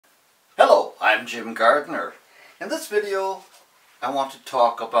I'm Jim Gardner. In this video, I want to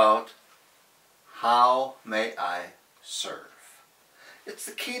talk about how may I serve. It's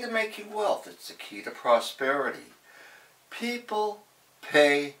the key to making wealth. It's the key to prosperity. People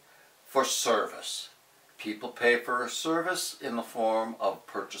pay for service. People pay for a service in the form of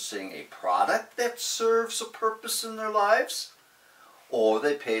purchasing a product that serves a purpose in their lives, or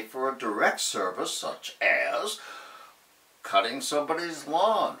they pay for a direct service such as cutting somebody's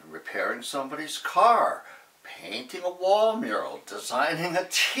lawn, repairing somebody's car, painting a wall mural, designing a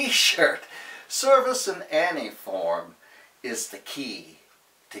t-shirt. Service in any form is the key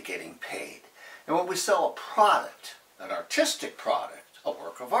to getting paid. And when we sell a product, an artistic product, a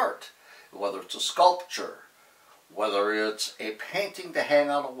work of art, whether it's a sculpture, whether it's a painting to hang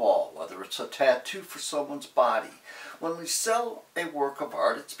on a wall, whether it's a tattoo for someone's body, when we sell a work of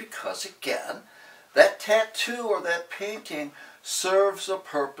art, it's because, again, that tattoo or that painting serves a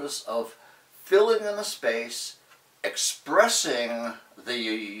purpose of filling in a space, expressing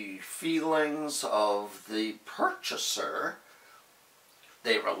the feelings of the purchaser.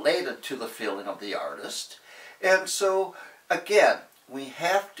 They related to the feeling of the artist. And so, again, we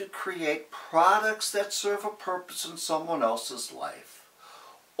have to create products that serve a purpose in someone else's life.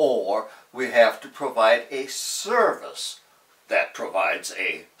 Or we have to provide a service that provides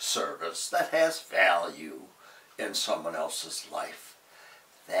a service that has value in someone else's life.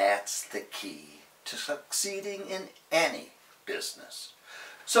 That's the key to succeeding in any business.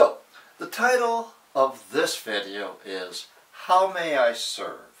 So, the title of this video is, How May I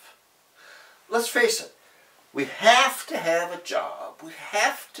Serve? Let's face it, we have to have a job. We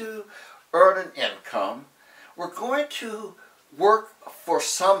have to earn an income. We're going to work for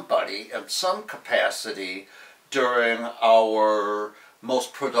somebody in some capacity during our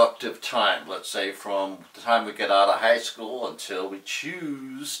most productive time, let's say from the time we get out of high school until we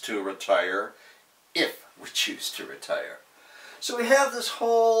choose to retire, if we choose to retire. So we have this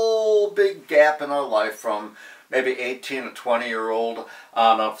whole big gap in our life from maybe 18 to 20-year-old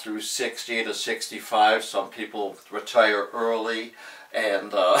on up through 60 to 65. Some people retire early,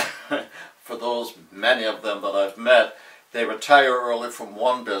 and for those, many of them that I've met, they retire early from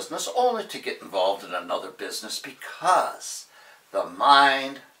one business only to get involved in another business because the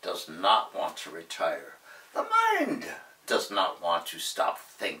mind does not want to retire. The mind does not want to stop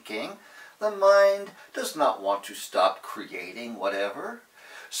thinking. The mind does not want to stop creating whatever.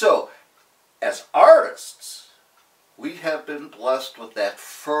 So, as artists, we have been blessed with that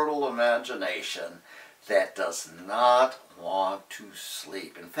fertile imagination that does not want to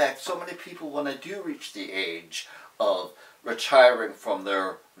sleep. In fact, so many people, when they do reach the age of retiring from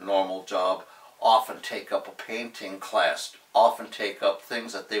their normal job, often take up a painting class, often take up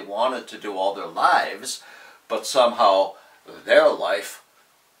things that they wanted to do all their lives, but somehow their life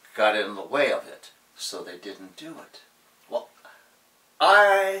got in the way of it, so they didn't do it. Well,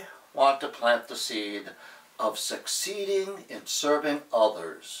 I want to plant the seed of succeeding in serving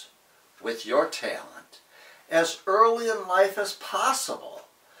others with your talent as early in life as possible,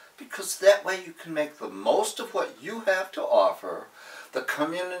 because that way you can make the most of what you have to offer. The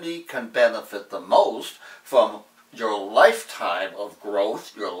community can benefit the most from your lifetime of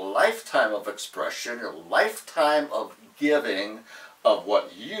growth, your lifetime of expression, your lifetime of giving of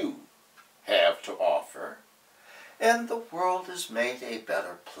what you have to offer. And the world is made a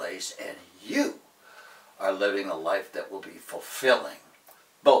better place, and you are living a life that will be fulfilling,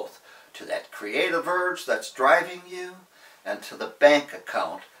 both to that creative urge that's driving you and to the bank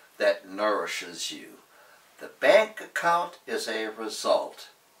account that nourishes you. The bank account is a result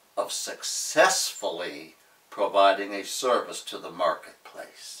of successfully providing a service to the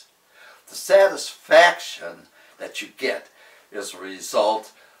marketplace. The satisfaction that you get is a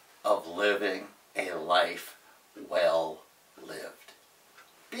result of living a life well lived.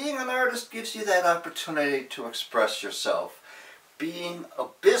 Being an artist gives you that opportunity to express yourself. Being a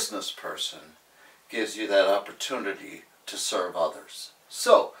business person gives you that opportunity to serve others.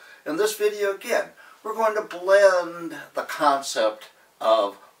 So, in this video again, we're going to blend the concept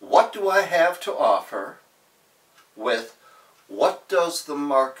of what do I have to offer with what does the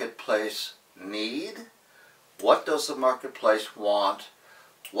marketplace need, what does the marketplace want,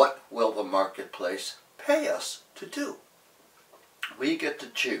 what will the marketplace pay us to do. We get to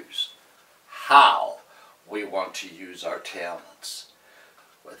choose how we want to use our talents.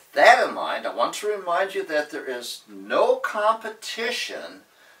 With that in mind, I want to remind you that there is no competition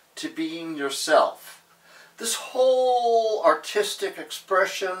to being yourself. This whole artistic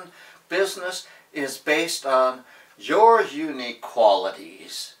expression business is based on your unique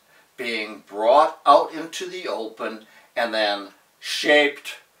qualities being brought out into the open and then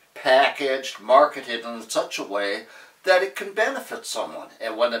shaped, packaged, marketed in such a way that it can benefit someone.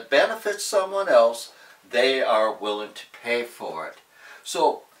 And when it benefits someone else, they are willing to pay for it.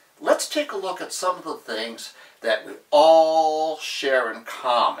 So let's take a look at some of the things that we all share in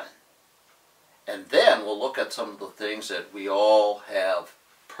common. And then we'll look at some of the things that we all have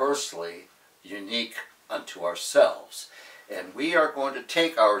personally unique unto ourselves. And we are going to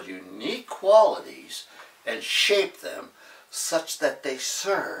take our unique qualities and shape them such that they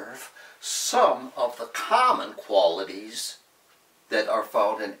serve some of the common qualities that are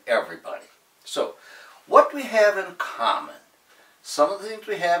found in everybody. So, what we have in common, some of the things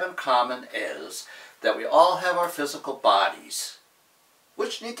we have in common is that we all have our physical bodies,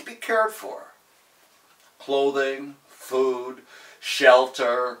 which need to be cared for. Clothing, food,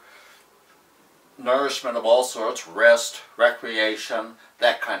 shelter, nourishment of all sorts, rest, recreation,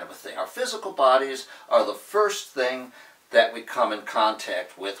 that kind of a thing. Our physical bodies are the first thing that we come in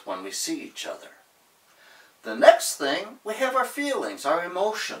contact with when we see each other. The next thing, we have our feelings, our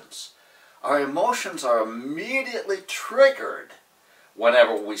emotions. Our emotions are immediately triggered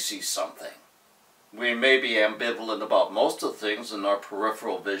whenever we see something. We may be ambivalent about most of the things in our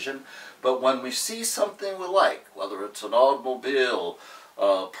peripheral vision, but when we see something we like, whether it's an automobile,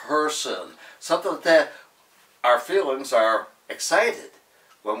 a person, something like that, our feelings are excited.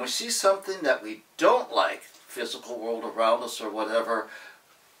 When we see something that we don't like, physical world around us or whatever,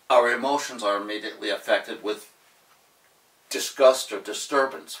 our emotions are immediately affected with disgust or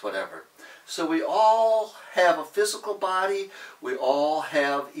disturbance, whatever. So we all have a physical body, we all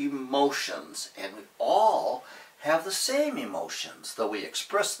have emotions, and we all have the same emotions, though we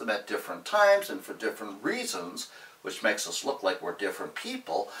express them at different times and for different reasons, which makes us look like we're different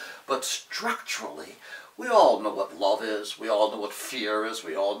people, but structurally, we all know what love is, we all know what fear is,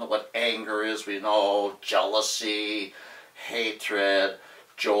 we all know what anger is, we know jealousy, hatred,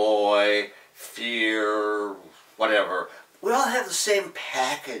 joy, fear, whatever. We all have the same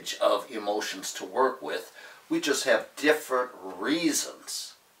package of emotions to work with. We just have different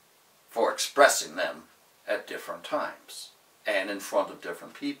reasons for expressing them at different times and in front of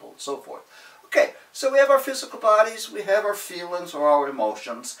different people and so forth. Okay, so we have our physical bodies, we have our feelings or our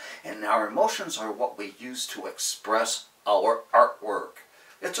emotions, and our emotions are what we use to express our artwork.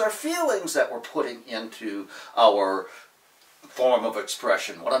 It's our feelings that we're putting into our form of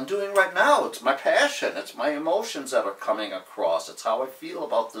expression. What I'm doing right now, it's my passion, it's my emotions that are coming across, it's how I feel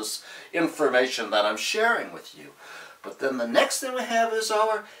about this information that I'm sharing with you. But then the next thing we have is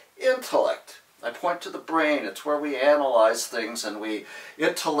our intellect. I point to the brain. It's where we analyze things and we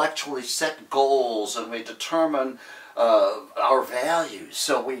intellectually set goals and we determine our values.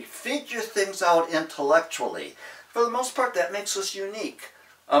 So we figure things out intellectually. For the most part, that makes us unique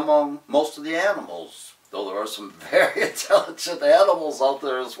among most of the animals, though there are some very intelligent animals out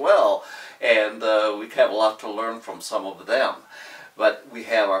there as well, and we have a lot to learn from some of them. But we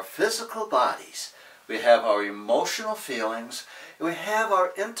have our physical bodies, we have our emotional feelings, and we have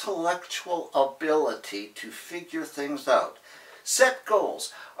our intellectual ability to figure things out. Set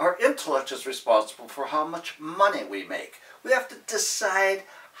goals. Our intellect is responsible for how much money we make. We have to decide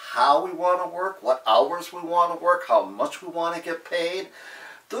how we want to work, what hours we want to work, how much we want to get paid.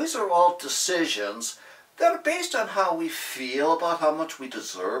 These are all decisions that are based on how we feel about how much we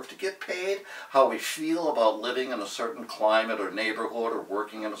deserve to get paid, how we feel about living in a certain climate or neighborhood or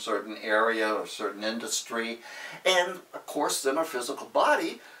working in a certain area or a certain industry. And of course then our physical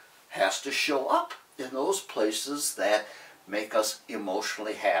body has to show up in those places that make us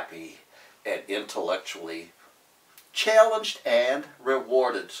emotionally happy and intellectually challenged and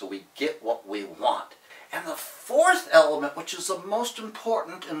rewarded so we get what we want. And the fourth element, which is the most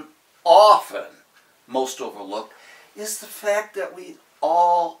important and often most overlooked, is the fact that we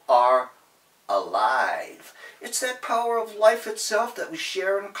all are alive. It's that power of life itself that we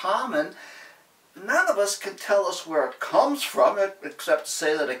share in common. None of us can tell us where it comes from, except to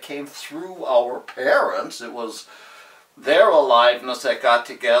say that it came through our parents. It was their aliveness that got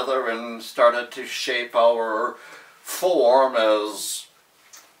together and started to shape our form as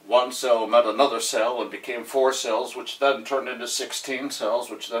one cell met another cell and became 4 cells, which then turned into 16 cells,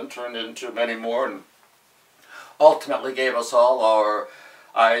 which then turned into many more, and ultimately gave us all our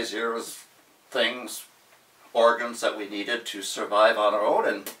eyes, ears, things, organs that we needed to survive on our own,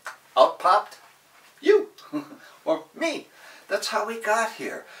 and out popped you, or me. That's how we got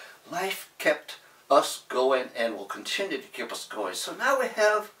here. Life kept us going and will continue to keep us going. So now we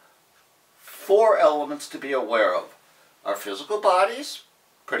have 4 elements to be aware of. Our physical bodies,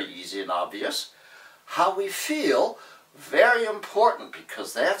 pretty easy and obvious. How we feel, very important,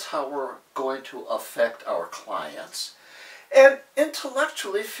 because that's how we're going to affect our clients. and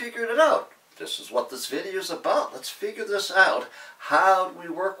intellectually figured it out. This is what this video is about. Let's figure this out. How do we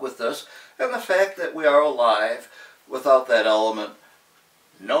work with this? And the fact that we are alive, without that element,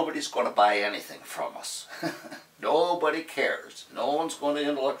 nobody's going to buy anything from us. Nobody cares. No one's going to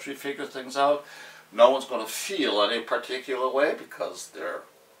intellectually figure things out. No one's going to feel any particular way because they're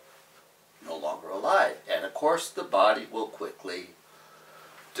no longer alive. And of course the body will quickly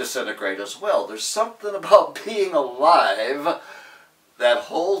disintegrate as well. There's something about being alive that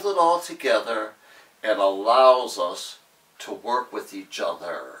holds it all together and allows us to work with each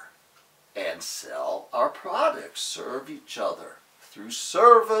other and sell our products, serve each other. Through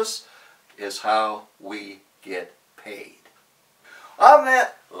service is how we get paid. On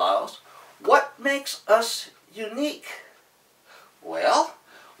that, Laos, what makes us unique? Well,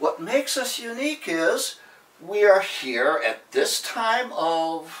 what makes us unique is we are here at this time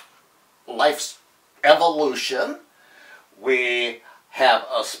of life's evolution. We have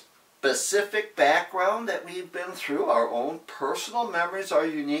a specific background that we've been through. Our own personal memories are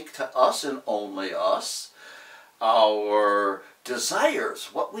unique to us and only us. Our desires,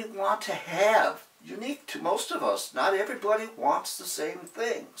 what we want to have, unique to most of us. Not everybody wants the same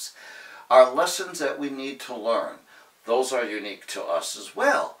things. Our lessons that we need to learn, those are unique to us as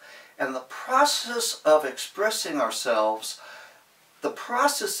well. And the process of expressing ourselves, the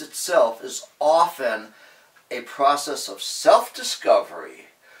process itself is often a process of self-discovery,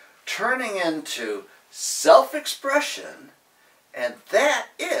 turning into self-expression, and that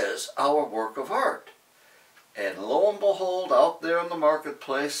is our work of art. And lo and behold, out there in the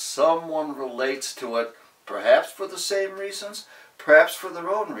marketplace, someone relates to it, perhaps for the same reasons, perhaps for their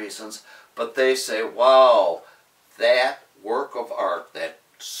own reasons, but they say, wow, that work of art, that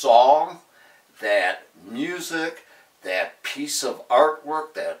song, that music, that piece of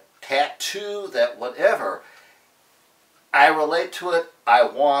artwork, that tattoo, that whatever, I relate to it, I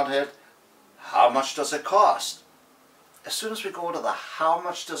want it, how much does it cost? As soon as we go to the how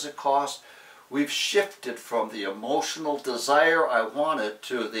much does it cost, we've shifted from the emotional desire, I want it,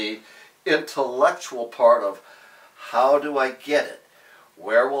 to the intellectual part of how do I get it?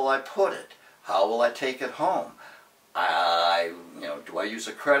 Where will I put it? How will I take it home? Do I use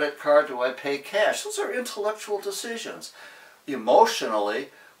a credit card? Do I pay cash? Those are intellectual decisions. Emotionally,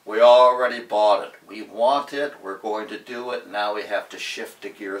 we already bought it. We want it. We're going to do it. Now we have to shift the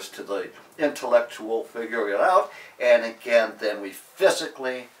gears to the intellectual, figuring it out. And again, then we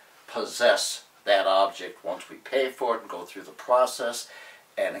physically possess that object once we pay for it and go through the process.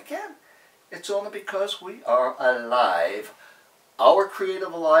 And again, it's only because we are alive. Our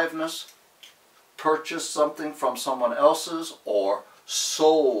creative aliveness purchased something from someone else's or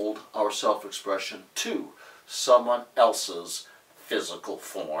sold our self-expression to someone else's physical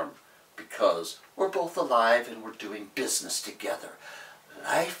form because we're both alive and we're doing business together.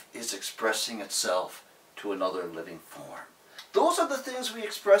 Life is expressing itself to another living form. Those are the things we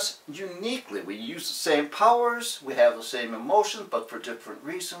express uniquely. We use the same powers, we have the same emotions, but for different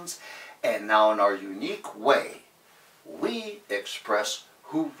reasons. And now in our unique way, we express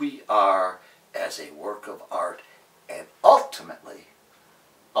who we are as a work of art, and ultimately,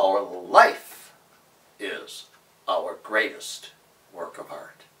 our life is our greatest work of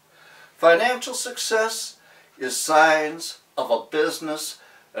art. Financial success is signs of a business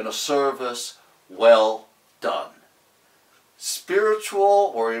and a service well done.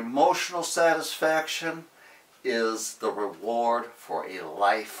 Spiritual or emotional satisfaction is the reward for a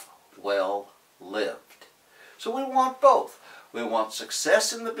life well lived. So we want both. We want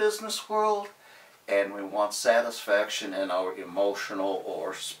success in the business world, and we want satisfaction in our emotional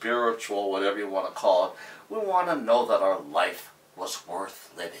or spiritual, whatever you want to call it. We want to know that our life was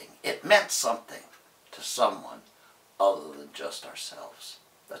worth living. It meant something to someone other than just ourselves.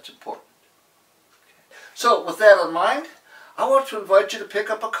 That's important. Okay. So with that in mind, I want to invite you to pick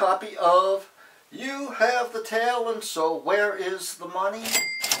up a copy of You Have the Talent, So Where Is the Money?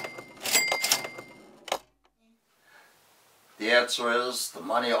 The answer is the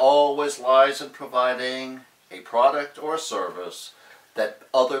money always lies in providing a product or a service that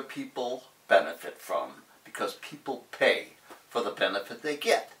other people benefit from, because people pay for the benefit they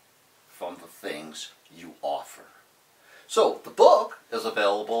get from the things you offer. So the book is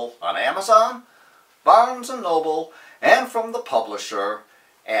available on Amazon, Barnes & Noble, and from the publisher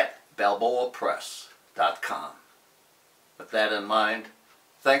at balboapress.com. With that in mind,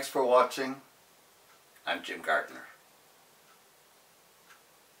 thanks for watching. I'm Jim Gardner.